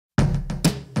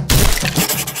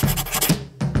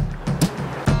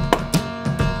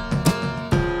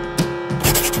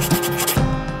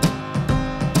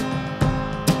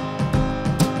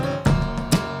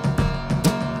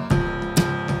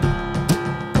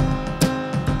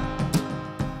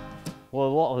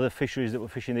lot of the fisheries that we're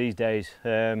fishing these days,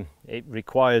 it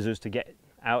requires us to get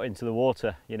out into the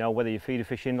water, you know, whether you're feeder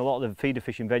fishing. A lot of the feeder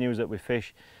fishing venues that we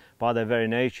fish, by their very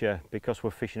nature, because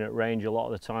we're fishing at range a lot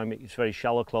of the time, it's very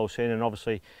shallow close in, and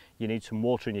obviously you need some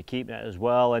water in your keep net as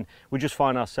well, and we just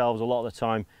find ourselves a lot of the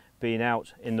time being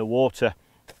out in the water.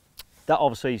 That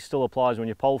obviously still applies when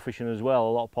you're pole fishing as well.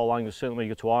 A lot of pole anglers, certainly when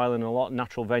you go to Ireland and a lot of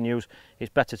natural venues, it's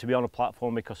better to be on a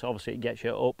platform because obviously it gets you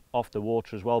up off the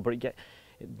water as well, but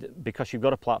because you've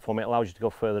got a platform, it allows you to go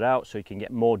further out so you can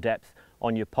get more depth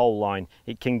on your pole line.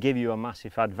 It can give you a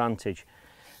massive advantage.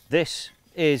 This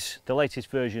is the latest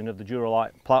version of the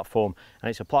Duralite platform, and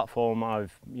it's a platform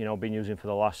I've been using for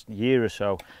the last year or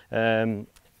so.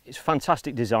 It's a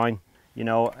fantastic design.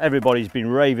 Everybody's been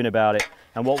raving about it,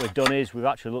 and what we've done is we've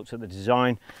actually looked at the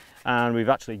design and we've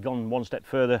actually gone one step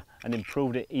further and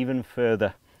improved it even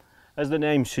further. As the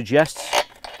name suggests,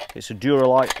 it's a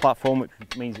Duralite platform, which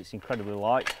means it's incredibly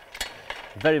light,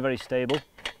 very, very stable.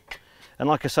 And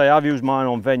like I say, I've used mine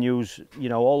on venues,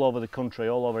 all over the country,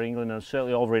 all over England, and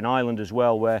certainly over in Ireland as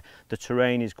well, where the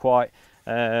terrain is quite,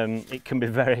 it can be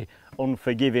very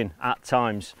unforgiving at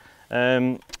times.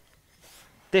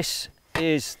 This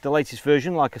is the latest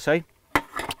version, like I say,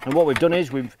 and what we've done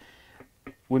is we've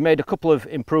made a couple of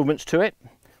improvements to it,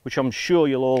 which I'm sure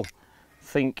you'll all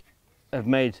think have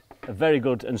made a very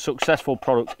good and successful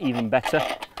product even better.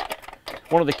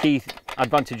 One of the key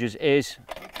advantages is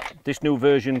this new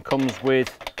version comes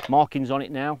with markings on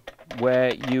it now,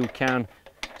 where you can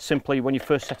simply, when you're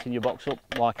first setting your box up,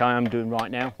 like I am doing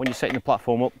right now, when you're setting the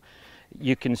platform up,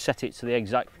 you can set it to the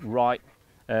exact right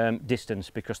distance,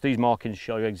 because these markings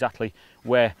show you exactly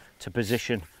where to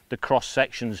position the cross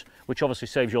sections, which obviously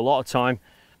saves you a lot of time,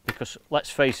 because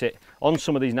let's face it, on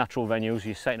some of these natural venues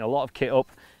you're setting a lot of kit up,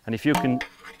 and if you can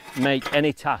make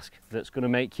any task that's going to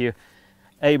make you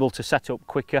able to set up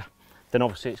quicker, then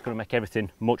obviously it's going to make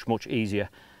everything much, much easier.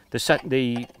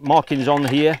 The markings on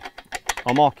here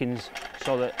are markings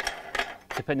so that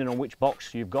depending on which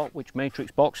box you've got, which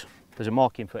matrix box, there's a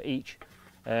marking for each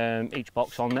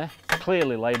box on there,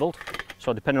 clearly labelled.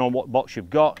 So depending on what box you've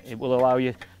got, it will allow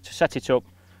you to set it up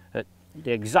at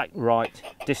the exact right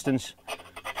distance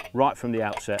right from the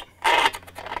outset.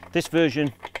 This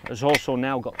version has also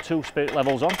now got 2 spirit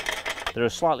levels on. They're a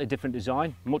slightly different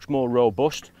design, much more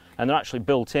robust, and they're actually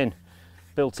built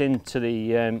into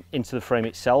the frame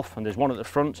itself, and there's one at the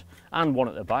front and one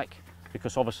at the back,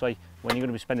 because obviously when you're going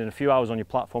to be spending a few hours on your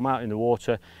platform out in the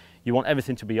water, you want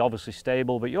everything to be obviously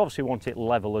stable, but you obviously want it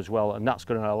level as well, and that's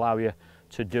going to allow you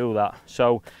to do that.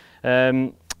 So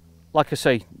like I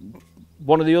say,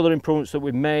 one of the other improvements that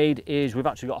we've made is we've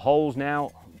actually got holes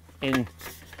now in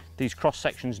these cross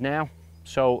sections now.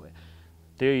 So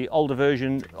the older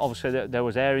version, obviously there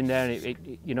was air in there, and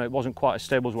it wasn't quite as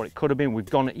stable as what it could have been. We've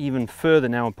gone even further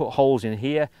now and put holes in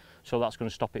here, so that's going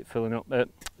to stop it filling up,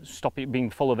 stop it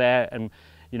being full of air, and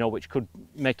which could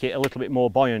make it a little bit more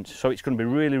buoyant. So it's going to be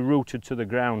really rooted to the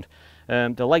ground.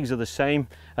 The legs are the same,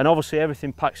 and obviously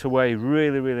everything packs away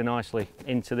really, really nicely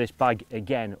into this bag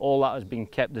again. All that has been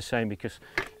kept the same because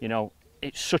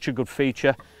it's such a good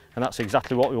feature, and that's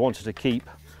exactly what we wanted to keep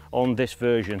on this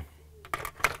version.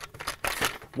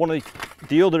 One of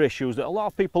the other issues that a lot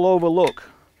of people overlook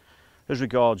as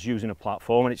regards using a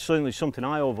platform, and it's certainly something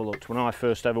I overlooked when I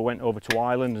first ever went over to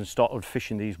Ireland and started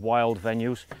fishing these wild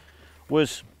venues,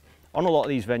 was on a lot of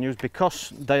these venues,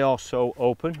 because they are so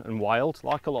open and wild,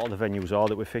 like a lot of the venues are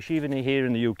that we fish, even here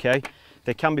in the UK,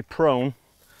 they can be prone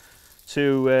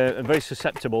to and very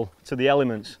susceptible to the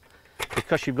elements,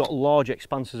 because you've got large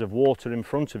expanses of water in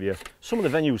front of you. Some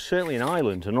of the venues, certainly in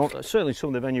Ireland, and certainly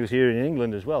some of the venues here in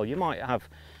England as well, you might have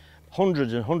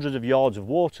hundreds and hundreds of yards of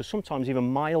water, sometimes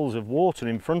even miles of water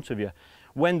in front of you.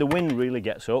 When the wind really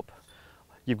gets up,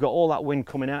 you've got all that wind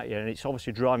coming at you, and it's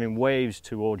obviously driving waves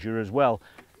towards you as well.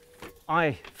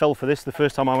 I fell for this the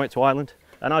first time I went to Ireland,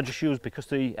 and I just used, because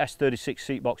the S36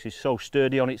 seat box is so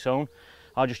sturdy on its own,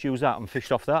 I just used that and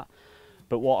fished off that.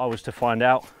 But what I was to find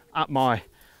out at my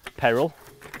peril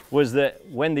was that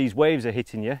when these waves are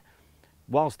hitting you,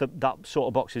 whilst that sort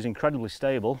of box is incredibly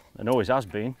stable and always has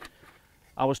been,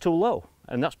 I was too low,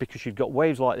 and that's because you've got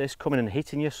waves like this coming and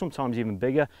hitting you, sometimes even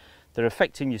bigger. They're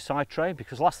affecting your side tray,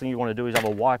 because the last thing you want to do is have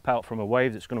a wipe out from a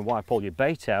wave that's going to wipe all your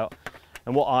bait out.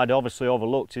 And what I'd obviously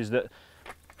overlooked is that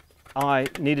I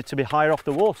needed to be higher off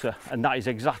the water, and that is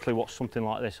exactly what something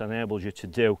like this enables you to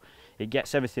do. It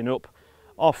gets everything up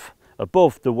off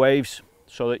above the waves,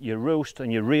 so that your roost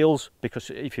and your reels, because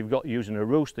if you've got using a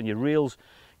roost, then your reels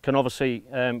can obviously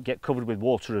get covered with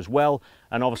water as well,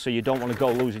 and obviously you don't want to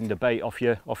go losing the bait off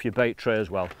your bait tray as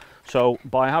well. So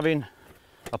by having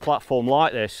a platform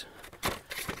like this,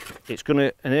 it's going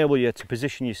to enable you to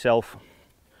position yourself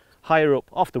higher up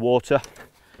off the water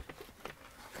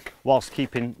whilst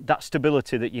keeping that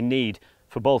stability that you need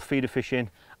for both feeder fishing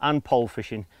and pole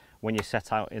fishing when you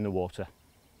set out in the water.